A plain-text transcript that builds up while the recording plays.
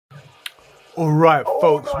Alright,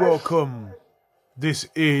 folks, welcome. This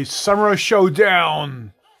is Samurai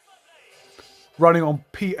Showdown, running on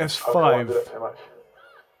PS5.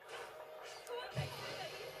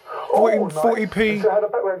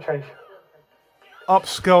 1440p,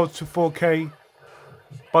 upscaled to 4K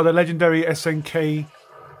by the legendary SNK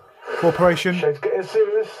Corporation. Shade's getting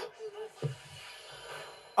serious.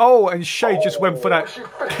 Oh, and Shade just went for that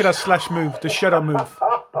killer slash move, the shadow move.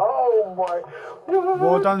 Oh my.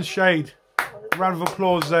 Well done, Shade. Round of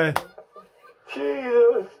applause there.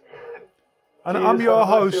 Jesus. And I'm your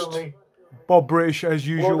host, Bob British, as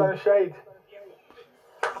usual. Well done, Shade.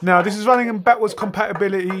 Now, this is running in backwards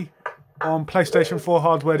compatibility on PlayStation 4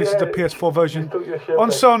 hardware. This is the PS4 version. On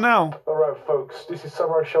sale now. Alright, folks. This is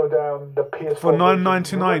Samurai Showdown, the PS4 for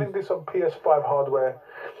 $9.99. Running this on PS5 hardware.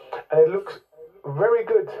 And it looks very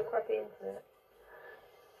good.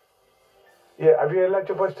 Yeah, have you allowed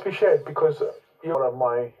your voice to be shared? Because you're one of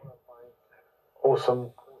my awesome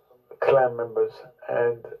clan members.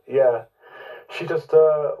 And yeah, she just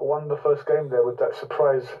won the first game there with that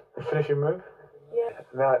surprise finishing move. Yeah.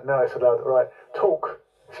 Now it's allowed. Right, talk,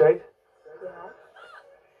 Shade. Yeah.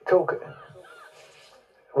 Talk.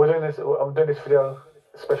 We're doing this. I'm doing this video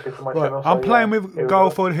especially for my channel. I'm playing with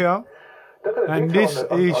Garfield here, and this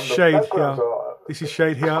is Shade here. This is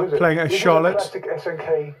Shade here playing as Charlotte. Classic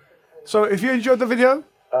SNK. So if you enjoyed the video,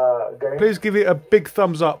 please give it a big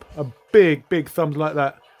thumbs up, a big thumbs like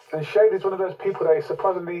that. And Shade is one of those people that is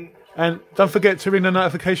surprisingly. And don't forget to ring the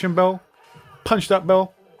notification bell. Punch that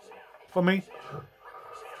bell for me.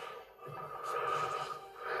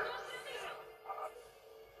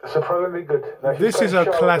 Surprisingly good. Now, this is a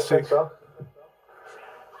classic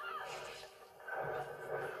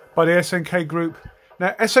by the SNK group.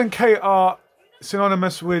 Now, SNK are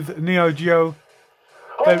synonymous with Neo Geo.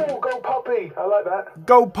 Oh, go puppy! I like that.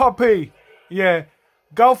 Go puppy! Yeah.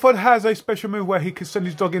 Garfield has a special move where he can send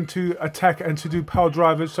his dog into attack and to do power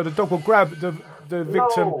drivers. So the dog will grab the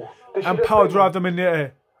victim and power drive them in the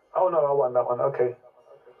air. Oh no, I won that one. Okay.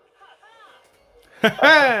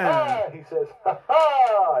 He says,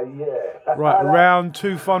 yeah. Right, round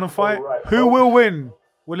 2 final fight. Right, who will win?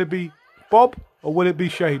 Will it be Bob or will it be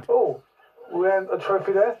Shade? Oh, we earned a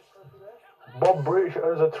trophy there. Bob British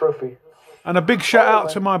earns a trophy. And a big shout out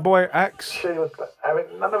to my boy Axe, Shade was having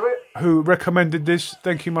none of it. Who recommended this.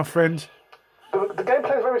 Thank you, my friend. The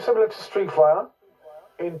gameplay is very similar to Street Fighter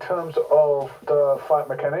in terms of the fight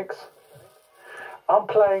mechanics. I'm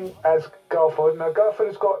playing as Garfield. Now, Garfield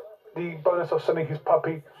has got the bonus of sending his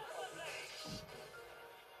puppy.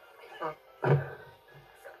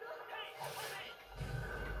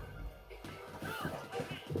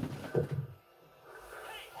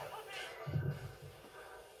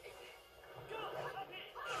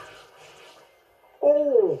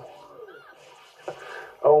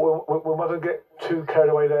 Oh, we mustn't get too carried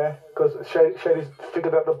away there because Shady's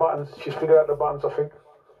figured out the buttons. She's figured out the buttons, I think.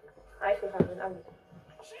 I still haven't. I'm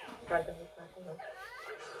trying to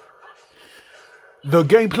The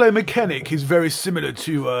gameplay mechanic is very similar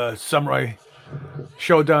to Samurai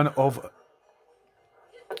Showdown of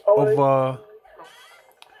the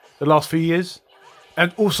last few years.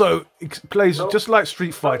 And also, it plays just like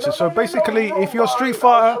Street Fighter. So basically, if you're a Street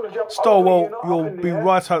Fighter stalwart, you'll be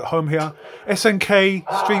right at home here. SNK,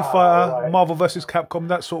 Street Fighter, Marvel vs. Capcom,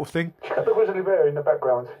 that sort of thing. Got the grizzly bear in the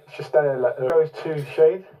background. She's standing there. Goes to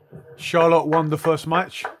Shade. Charlotte won the first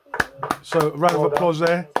match. So, round of applause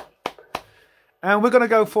there. And we're going to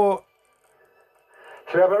go for...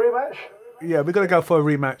 Should we have a rematch? Yeah, we're going to go for a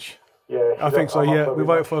rematch. Yeah. I think so, yeah. We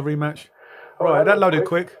voted for a rematch. Right, that loaded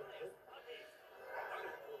quick.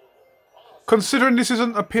 Considering this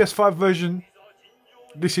isn't a PS5 version,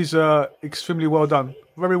 this is extremely well done.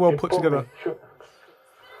 Very well put together.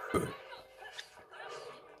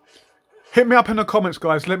 Hit me up in the comments,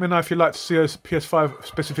 guys. Let me know if you'd like to see a PS5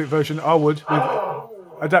 specific version. I would, with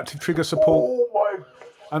adaptive trigger support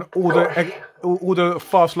and all the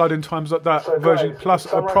fast loading times that version, plus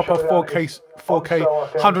a proper 4K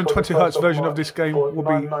 120 Hz version of this game will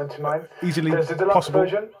be easily possible.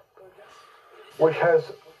 Version, which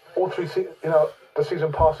has all three, the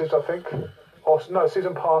season passes, I think. Or no,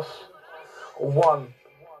 season pass 1.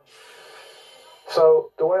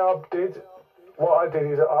 So the way what I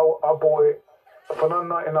did is I bought it for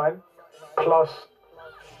 $9.99 plus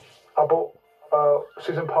I bought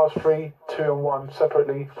season pass 3, 2 and 1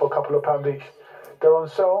 separately for a couple of £1 each. They're on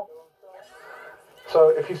sale. So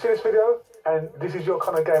if you see this video and this is your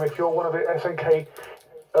kind of game, if you're one of the SNK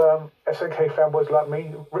fanboys like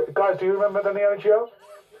me, guys, do you remember the Neo Geo?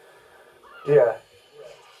 Yeah.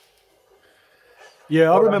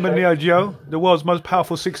 Yeah, I remember Neo Geo, the world's most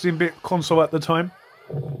powerful 16-bit console at the time.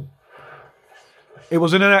 It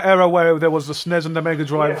was in an era where there was the SNES and the Mega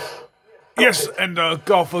Drive. Yes. Yes, and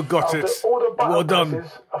Golfer got it. All the button Well done.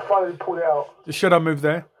 presses, I finally pulled it out. The shadow move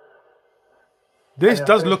there. This And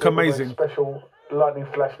does I look finished it with a amazing. Special lightning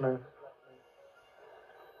flash move.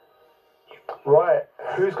 Right,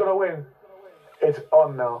 who's gonna win? It's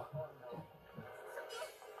on now.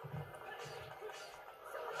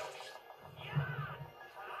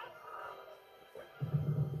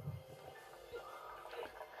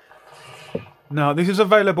 Now, this is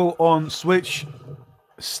available on Switch,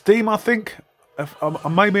 Steam, I think. I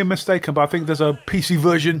may be mistaken, but I think there's a PC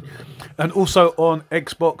version, and also on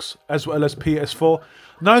Xbox as well as PS4.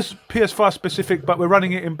 No PS5 specific, but we're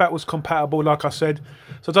running it in backwards compatible, like I said.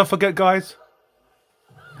 So don't forget, guys,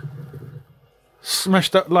 smash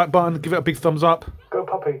that like button, give it a big thumbs up. Go,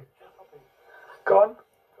 puppy. Go on.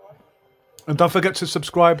 And don't forget to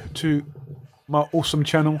subscribe to my awesome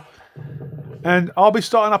channel. And I'll be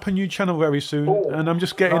starting up a new channel very soon. Ooh, and I'm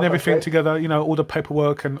just getting nice, everything okay. together, you know, all the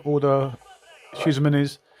paperwork and all the shoes and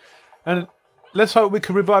minis. And let's hope we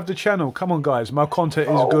can revive the channel. Come on, guys. My content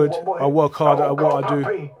is good. I work hard at what I do.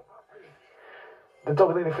 Puppy. The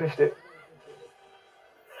dog nearly finished it.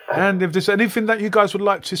 And if there's anything that you guys would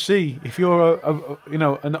like to see, if you're you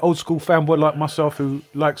know, an old school fanboy like myself who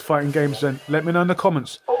likes fighting games, then let me know in the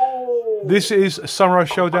comments. Oh, This is Samurai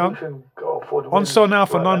Showdown. On sale now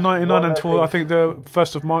for $9.99 until I think the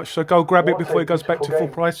 1st of March. So go grab it before it goes back to full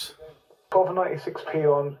price. 12.96p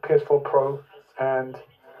on PS4 Pro, and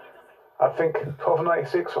I think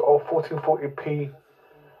 12.96 or 1440p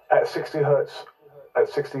at 60 hertz, at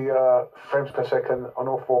 60 frames per second on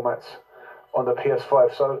all formats on the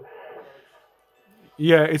PS5. So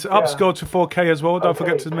yeah, it's upscaled to 4K as well. Don't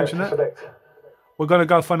forget to mention that. Select. We're going to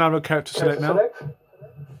go for another character select now.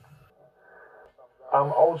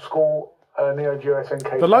 Old school Neo Geo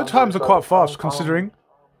SNK. The load times are quite fast, considering.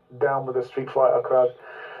 Down with the Street Fighter crowd,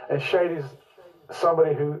 and Shade is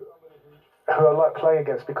somebody who I like playing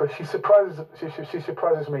against because she surprises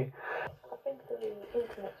me. I think the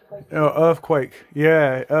internet's supposed to Oh, Earthquake.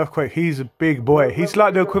 Yeah, Earthquake. He's a big boy. He's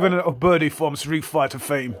like the equivalent of Birdie from Street Fighter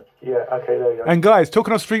fame. Yeah, okay, there you go. And guys,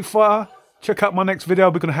 talking of Street Fighter, check out my next video.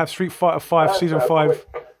 We're going to have Street Fighter 5 Season 5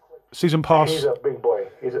 Season Pass. He's a big boy.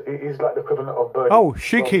 He's like the equivalent of Birdie. Oh,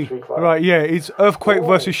 Shiki. Right, yeah, it's Earthquake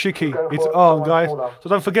versus Shiki. It's on, guys. So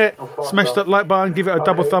don't forget, smash that like button, give it a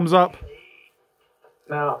double thumbs up.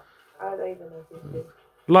 Now, I don't even know if it's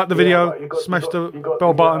Like the video, smash the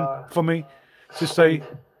bell button for me to say.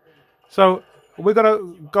 So we're going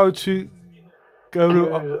to go to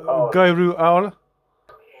Guru Owl.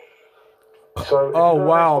 so Oh,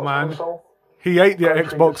 wow, man. He ate the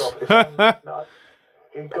Xbox.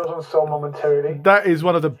 It goes on sale momentarily. That is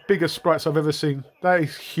one of the biggest sprites I've ever seen. That is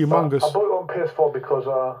humongous. I bought it on PS4 because,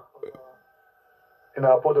 I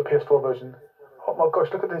bought the PS4 version. Oh my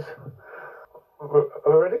gosh, look at this. Are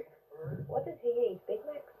we ready? What did he eat? Big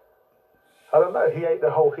Mac? I don't know. He ate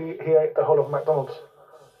the whole. He ate the whole of McDonald's.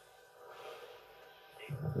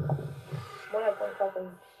 One of them called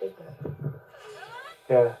them Big Mac.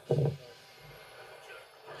 Yeah.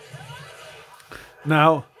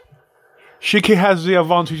 Now, Shiki has the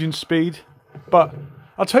advantage in speed, but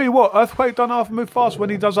I'll tell you what, Earthquake don't half move fast when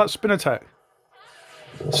he does that spin attack.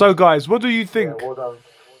 So guys, what do you think? Yeah, well done.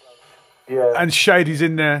 Yeah. And Shady's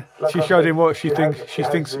in there. Like She I showed said, him what she thinks. has- She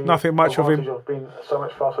has thinks the nothing much of him. advantage of being so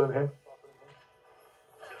much faster than him.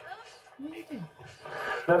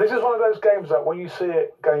 Now this is one of those games that when you see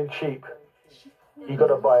it going cheap, you got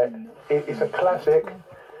to buy it. It's a classic,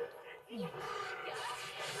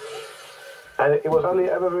 and it was only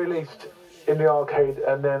ever released in the arcade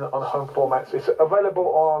and then on home formats. It's available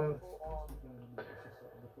on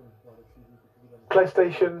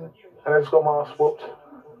PlayStation, and it's got my ass whooped.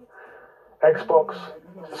 Xbox,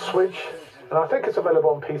 Switch, and I think it's available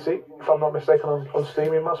on PC. If I'm not mistaken, on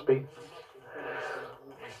Steam, it must be.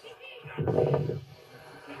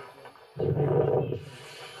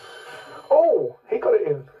 Oh, he got it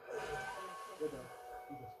in.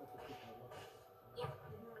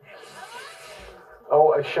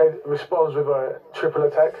 Oh, and Shade responds with a triple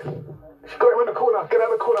attack. She got him in the corner. Get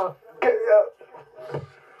out of the corner. Get out.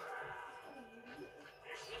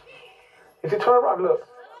 Is he trying to run? Look.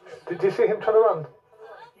 Did you see him trying to run?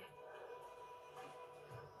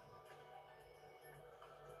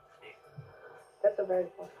 That's a very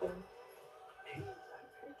fast one.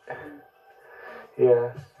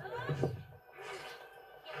 Yeah.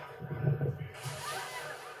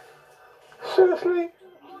 Seriously?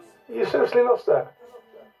 You seriously lost that?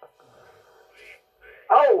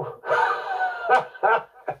 Oh!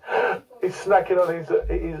 He's snacking on his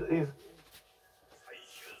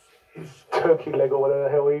turkey leg or whatever the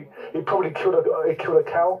hell. He probably killed a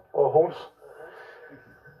cow or a horse.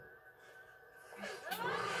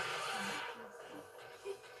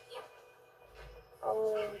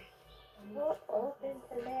 Oh, what open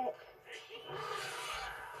select?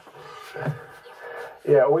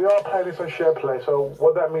 Yeah, we are playing this on share play. So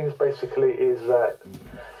what that means basically is that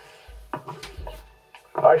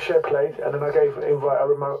I share played and then I gave a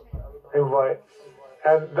remote invite,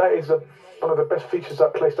 and that is one of the best features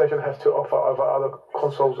that PlayStation has to offer over other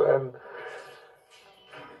consoles and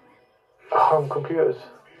home computers.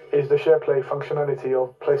 Is the share play functionality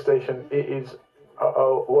of PlayStation. It is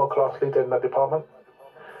a world-class leader in that department.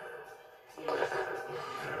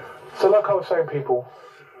 So like I was saying, people,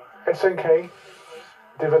 SNK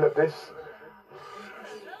developed this.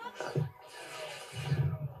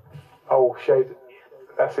 Oh, Shade.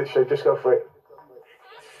 That's it, Shade. Just go for it.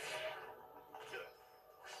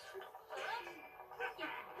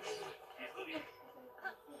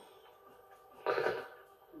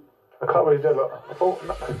 I can't really do it. Oh,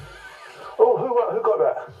 no. Oh, who got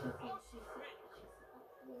that?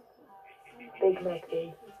 Big Mac.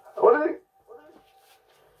 What did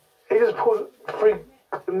he? He just pulled 3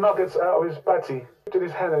 nuggets out of his batty, did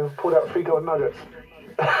his hand and pulled out 3 gold nuggets.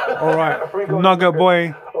 All right, Nugget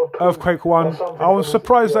Boy, Earthquake won. I was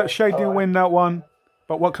surprised that Shay didn't win that one,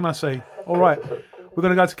 but what can I say? All right, we're going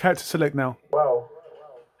to go to character select now. Wow.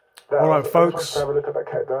 All right, folks. Have a look at that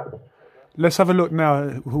character. Let's have a look now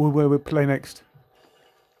who we play next.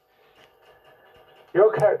 Your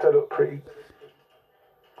character looked pretty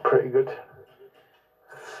good.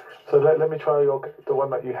 So let me try the one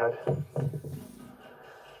that you had.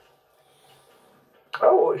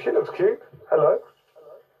 Oh, she looks cute. Hello.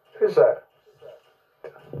 Who's that?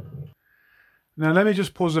 Now let me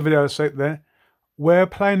just pause the video a sec there. We're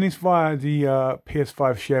playing this via the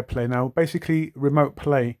PS5 share play now, basically remote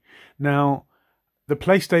play. Now, the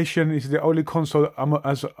PlayStation is the only console,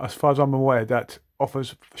 as far as I'm aware, that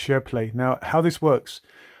offers share play. Now, how this works,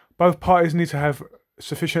 both parties need to have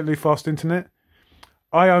sufficiently fast internet.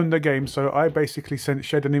 I own the game, so I basically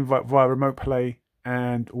shared an invite via remote play,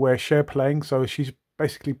 and we're share playing. So she's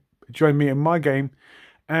basically joined me in my game,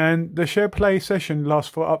 and the share play session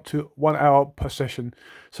lasts for up to 1 hour per session.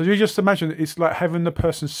 So you just imagine it's like having the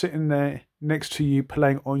person sitting there next to you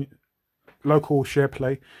playing on local share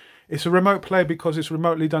play. It's a remote play because it's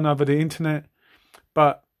remotely done over the internet.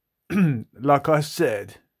 But like I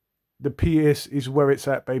said, the PS is where it's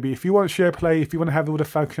at, baby. If you want share play, if you want to have all the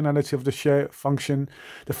functionality of the share function,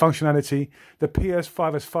 the functionality, the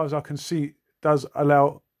PS5, as far as I can see, does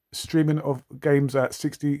allow streaming of games at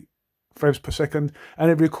 60 frames per second,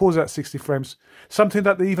 and it records at 60 frames. Something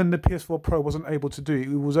that even the PS4 Pro wasn't able to do.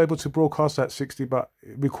 It was able to broadcast at 60, but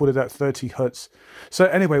it recorded at 30 hertz. So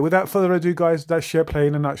anyway, without further ado, guys, that's share play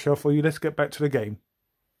in a nutshell for you. Let's get back to the game.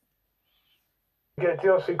 You get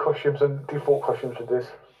DLC costumes and default costumes with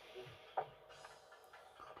this.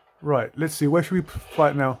 Right, let's see. Where should we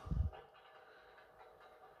fight now?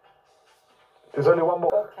 There's only one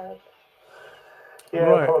more. Okay. Yeah,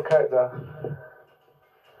 right. For a character.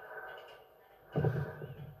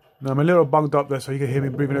 Now I'm a little bugged up there, so you can hear me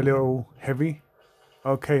breathing a little heavy.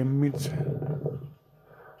 Okay,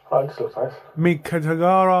 Oh, this looks nice.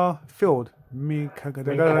 Mikatagara Field.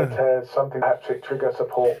 Mikatagara. Something haptic trigger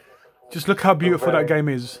support. Just look how beautiful that game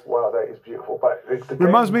is. Wow, that is beautiful. But the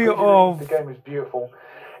reminds game, me of the game is beautiful.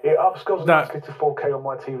 It upscales nicely to 4K on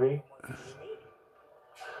my TV.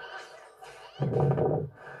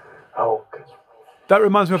 Oh. That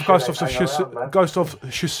reminds me of Ghost of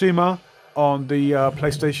Tsushima on the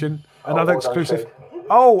PlayStation. Another exclusive.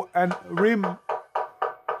 Oh, and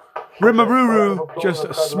Rimururu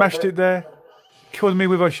just smashed it there. Killed me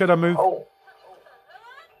with a shadow move. Oh.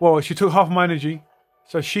 Well, she took half my energy.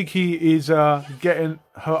 So Shiki is getting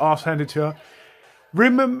her ass handed to her.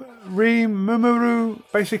 Rimururu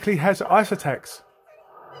basically has ice attacks.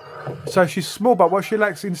 So she's small, but what she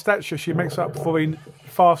lacks in stature, she makes up for in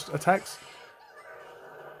fast attacks.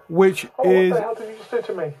 Which is what the hell did you just do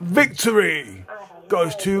to me? Victory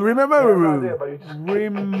goes to Rimururu.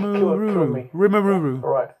 Rimururu.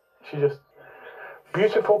 Right. She just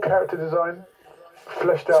beautiful character design,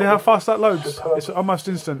 fleshed out. See how fast that loads? It's almost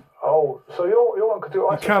instant. Oh, so your one could do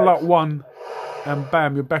ice You count attacks. like one, and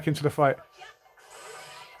bam, you're back into the fight.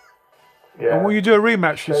 Yeah. And when you do a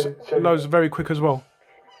rematch, it loads very quick as well.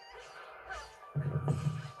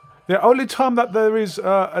 The only time that there is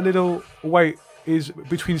a little wait is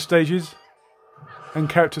between stages and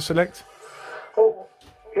character select. Oh,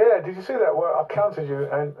 yeah, did you see that? Where I counted you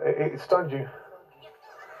and it stunned you.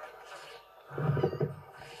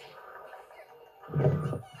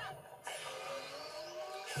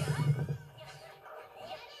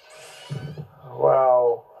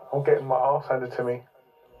 I'm getting my arse handed to me.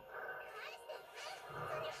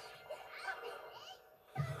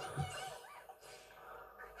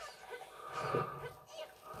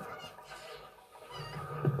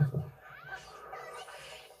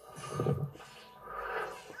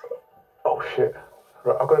 Oh shit.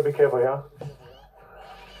 Right, I've got to be careful here.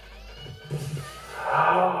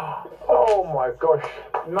 Oh my gosh.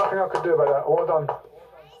 Nothing I could do about that. Well done.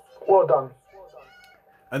 Well done.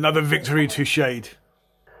 Another victory to Shade.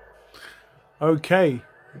 Okay.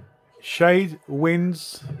 Shade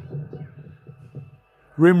wins.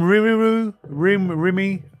 Rimmy,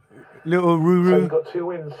 little So Ruru, you've got 2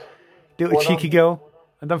 wins. little well cheeky done. girl.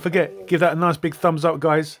 And don't forget, give that a nice big thumbs up,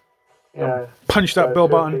 guys. Yeah. Punch that So, bell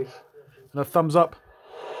 2 button apiece. and a thumbs up.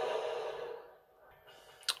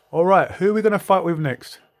 Alright, who are we going to fight with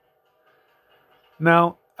next?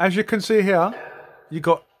 Now, as you can see here, you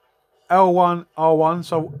got L1, R1,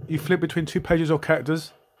 so you flip between 2 pages of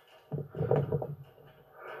characters.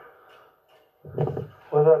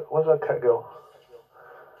 Where's that cat girl?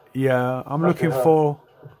 Yeah, I'm Must looking be her. for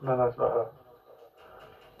No, it's not her.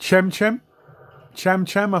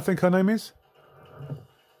 Cham, I think her name is.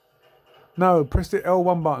 No, press the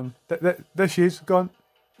L1 button. There she is, gone.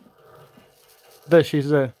 There she is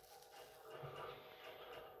there.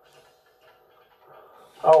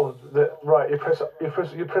 Oh, right. You press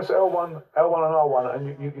L1 and R1, and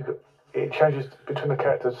it changes between the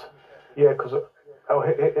characters. Yeah, because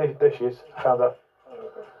there she is. Found her.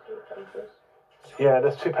 Yeah,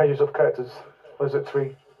 there's 2 pages of characters. Or is it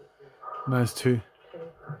 3? No, it's 2.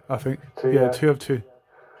 I think. 2, Yeah, yeah. 2 of 2.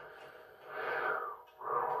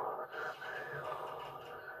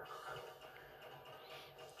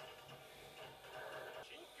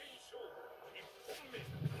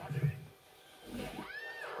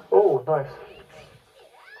 Oh, nice.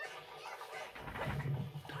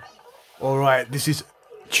 Alright, this is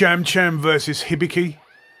Cham versus Hibiki.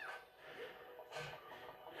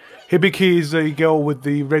 Hibiki is a girl with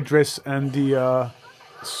the red dress and the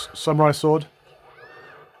samurai sword.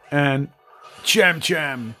 And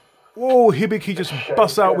Cham. Whoa, Hibiki just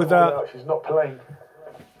busts out with that. She's not playing.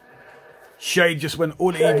 Shade just went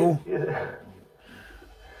all evil. Yeah.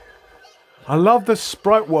 I love the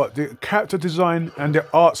sprite work, the character design and the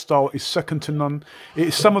art style is second to none. It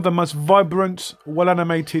is some of the most vibrant, well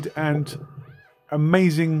animated and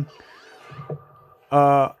amazing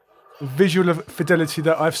visual fidelity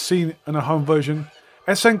that I've seen in a home version.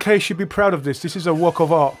 SNK should be proud of this. This is a work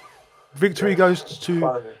of art. Victory goes to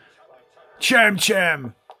Finally.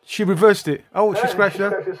 Cham. She reversed it. Oh, she scratched her.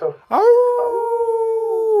 herself.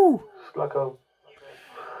 Oh! It's like a...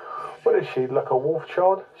 What is she? Like a wolf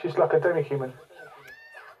child? She's like a demi-human.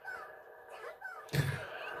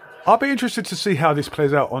 I'll be interested to see how this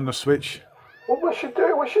plays out on the Switch. What's she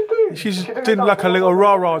doing? What's she doing? She's She doing like a little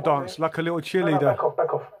rah-rah dance, like a little No, cheerleader.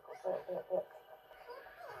 back off.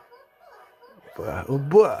 Oh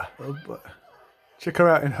boy. Check her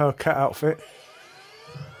out in her cat outfit.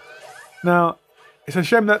 Now, it's a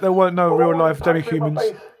shame that there weren't no real life demi-humans,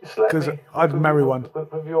 because I'd marry one.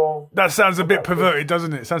 With your... That sounds a bit perverted,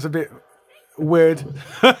 doesn't it? Sounds a bit weird.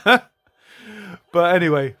 But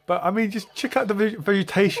anyway, I mean, just check out the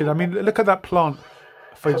vegetation. I mean, look at that plant,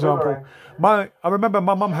 for example. I remember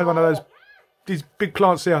my mum had one of these big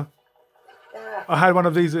plants here. I had one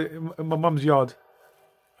of these in my mum's yard,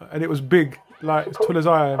 and it was big, like as tall as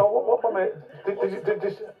I am. Oh, one minute. Did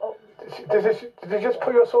you just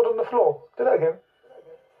put your sword on the floor? Do that again.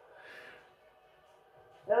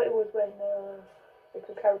 No, it was when the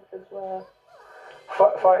 2 characters were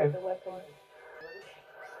Fighting. the weapon.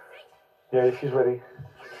 Yeah, she's ready.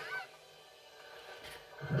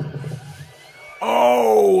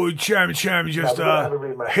 Oh, Cham just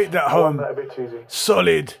hit that home. That a bit cheesy.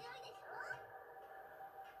 Solid.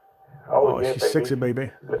 Oh, Oh, yeah, she's baby. sexy,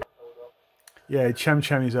 baby. Yeah, Cham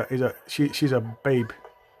is she's a babe.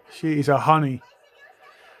 She is a honey.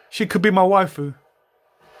 She could be my waifu.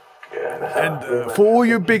 Yeah, that's And for all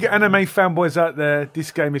you big anime fanboys out there,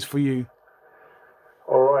 this game is for you.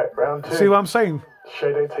 all right, round 2. See what I'm saying?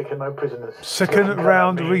 Shade ain't taking no prisoners. Second Looking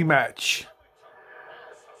round at me. rematch.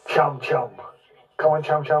 Chum. Come on,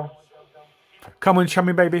 chum. Come on,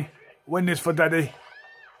 chummy baby. Win this for daddy.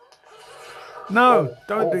 No,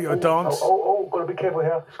 don't do your dance. Oh, gotta be careful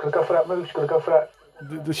here. She's gonna go for that move. She's gonna go for that.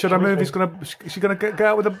 The shadow move is she gonna get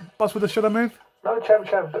out with the bus with the shadow move? No, chum.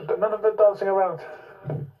 None of the dancing around.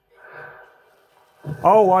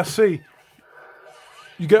 Oh, I see.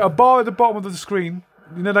 You get a bar at the bottom of the screen.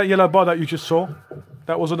 You know that yellow bar that you just saw?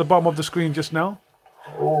 That was at the bottom of the screen just now.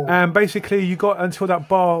 Ooh. And basically you got until that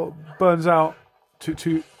bar burns out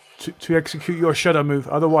to execute your shadow move.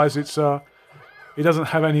 Otherwise it's it doesn't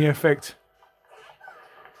have any effect.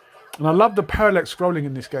 And I love the parallax scrolling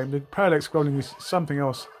in this game. The parallax scrolling is something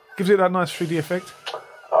else. Gives it that nice 3D effect.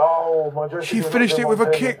 Oh, my joystick. She finished it with a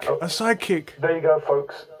kick, a side kick. There you go,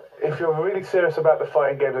 folks. If you're really serious about the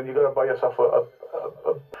fighting game, then you've got to buy yourself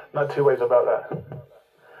no two ways about that.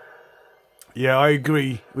 Yeah, I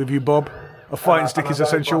agree with you, Bob. A fighting stick is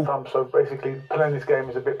essential. So basically, playing this game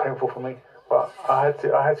is a bit painful for me. But I had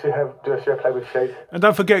to do a share play with Shade. And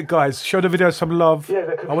don't forget, guys, show the video some love.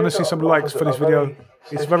 Yeah, I want to see some likes for this video.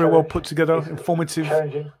 It's very well put together, informative.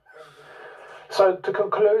 Challenging. So to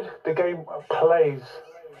conclude, the game plays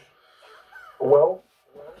well.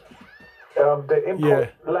 The input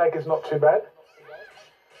lag is not too bad.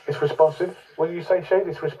 It's responsive. When you say Shade,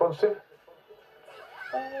 it's responsive.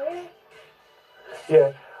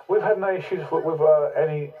 Yeah, we've had no issues with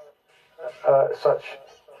any such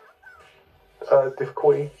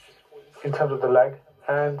difficulty in terms of the lag.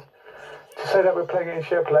 And to say that we're playing it in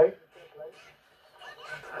share play.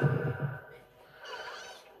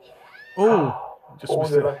 Oh, just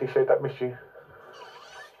missed it. Lucky Shade, that missed you.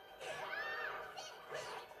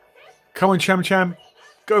 Come on, Cham Cham.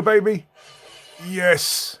 Go, baby.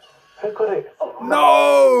 Yes. Who got it?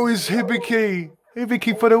 No, it's Hibiki.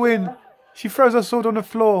 Hibiki for the win. She throws her sword on the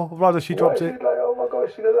floor. Rather, she drops it. She's like, oh my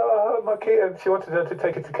gosh, she goes, oh, I hurt my kid. And she wanted her to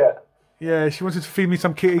take it to Cat. Yeah, she wanted to feed me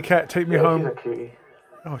some kitty cat, take me home. She's a cutie.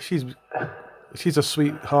 Oh, she's a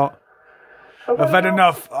sweetheart. I've had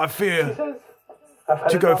enough. I fear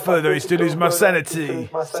to go further is to lose my sanity.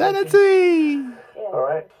 Sanity!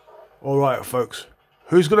 Alright. Alright, folks.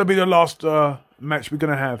 Who's going to be the last match we're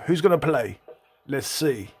going to have? Who's going to play? Let's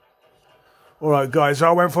see. Alright, guys.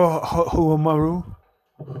 I went for Hawamaru.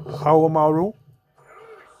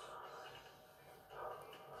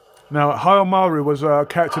 Now, Hawamaru was a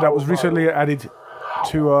character that was recently added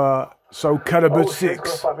to Soul Calibur 6. She's going to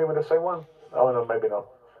fight me with the same one? Oh, no, maybe not.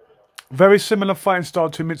 Very similar fighting style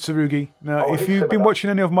to Mitsurugi. Now, if you've been watching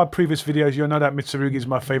any of my previous videos, you'll know that Mitsurugi is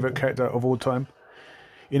my favourite character of all time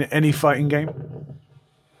in any fighting game.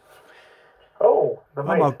 Oh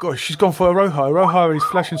my gosh, she's gone for a Roha. Roha is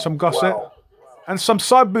flashing some gusset and some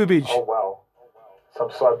side boobage. Oh wow,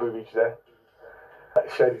 some side boobage there. That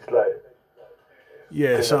Shady's like,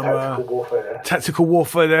 yeah, some tactical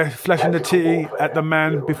warfare there, flashing the titty at the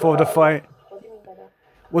man before the fight.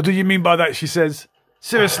 What do you mean by that? She says.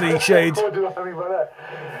 Seriously, Shade. What do I mean by that?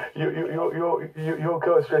 Your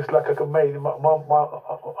girl's dressed like a maid. I'm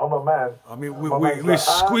a man. I mean, we're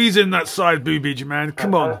squeezing that side boobage, man.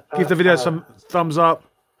 Come on, give the video some thumbs up,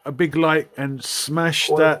 a big like, and smash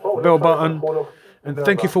that bell button. And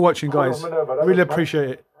thank you for watching, guys. Really appreciate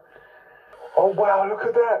it. Oh wow! Look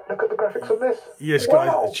at that! Look at the graphics on this. Yes,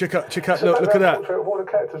 guys. Check out. Look at that.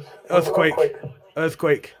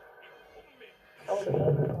 Earthquake.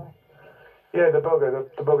 Yeah, the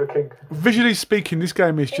Bugger King. Visually speaking, this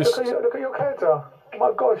game is just... Look at your character. Oh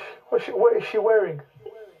my gosh, what is she wearing?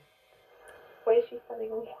 What is she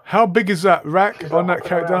standing on? How big is that rack on that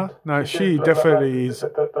character? Around. No, she definitely is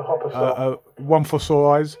one for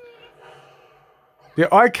sore eyes.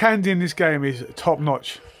 The eye candy in this game is top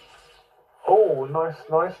notch. Oh,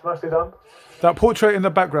 nicely done. That portrait in the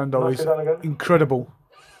background, though, is incredible.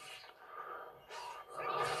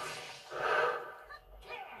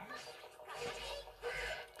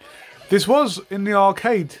 This was in the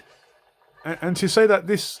arcade, and to say that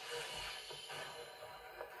this,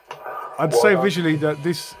 I'd say visually that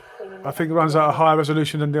this, I think, runs at a higher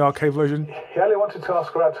resolution than the arcade version. He only wanted to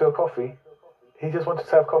ask her out to a coffee. He just wanted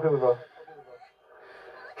to have coffee with her.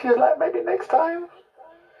 She's like, maybe next time.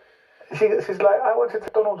 She's like, I wanted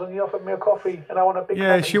McDonald's and you offered me a coffee, and I want a Big Mac.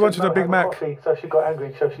 Yeah, she wanted a Big Mac. Coffee, so she got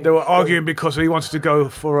angry. So they were arguing because he wanted to go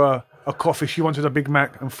for a coffee. She wanted a Big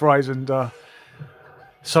Mac and fries and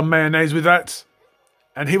some mayonnaise with that.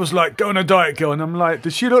 And he was like, go on a diet, girl. And I'm like,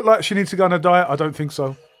 does she look like she needs to go on a diet? I don't think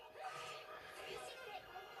so.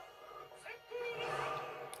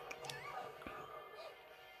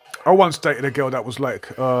 I once dated a girl that was like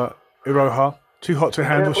Iroha, too hot to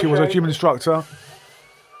handle. She was a gym instructor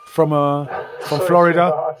from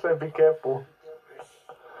Florida. I said, be careful.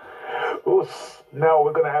 Ooh, now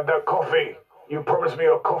we're going to have that coffee. You promised me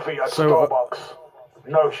a coffee at Starbucks.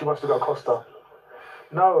 No, she wants to go Costa.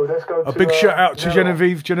 No, let's go to... A big shout out to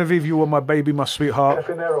Genevieve. Genevieve, you were my baby, my sweetheart.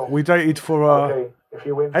 We dated for if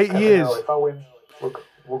you win, 8 years. If I win,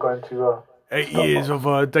 we're going to... 8 years of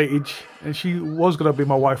datage. And she was going to be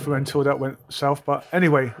my wife until that went south. But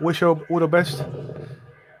anyway, wish her all the best.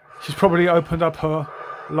 She's probably opened up her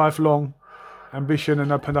lifelong ambition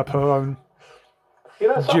and opened up her own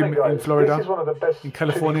gym in Florida, this is one of the best in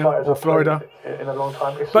California or Florida. In a long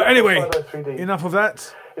time. But anyway, enough of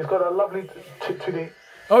that. It's got a lovely 2D.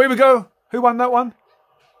 Oh, here we go. Who won that one?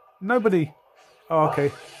 Nobody. Oh,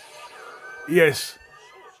 okay. Yes.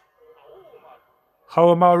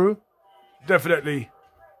 Hawamaru? Definitely.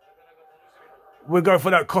 We'll go for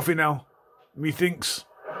that coffee now. Methinks.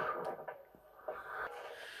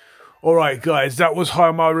 Alright guys, that was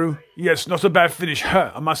Hawamaru. Yes, not a bad finish.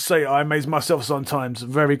 I must say, I amaze myself sometimes.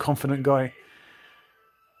 Very confident guy.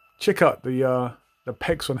 Check out the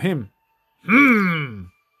pecs on him.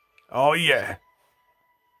 Oh yeah.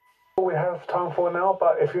 All we have time for now,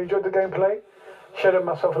 but if you enjoyed the gameplay, Shed and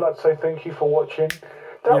myself would like to say thank you for watching.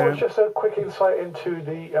 That was just a quick insight into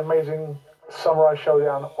the amazing Samurai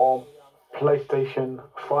Showdown on PlayStation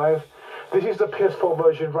 5. This is the PS4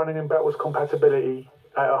 version running in backwards compatibility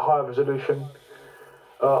at a higher resolution,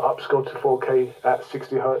 upscaled to 4K at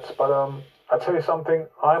 60 Hz. But I tell you something,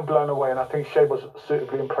 I'm blown away, and I think Shay was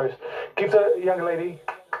suitably impressed. Give the young lady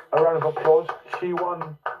a round of applause. She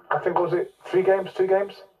won, I think, was it 3 games, 2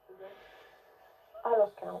 games? I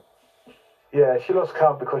lost count. Yeah, she lost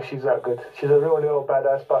count because she's that good. She's a real little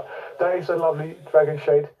badass, but that is a lovely Dragon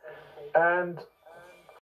Shade. And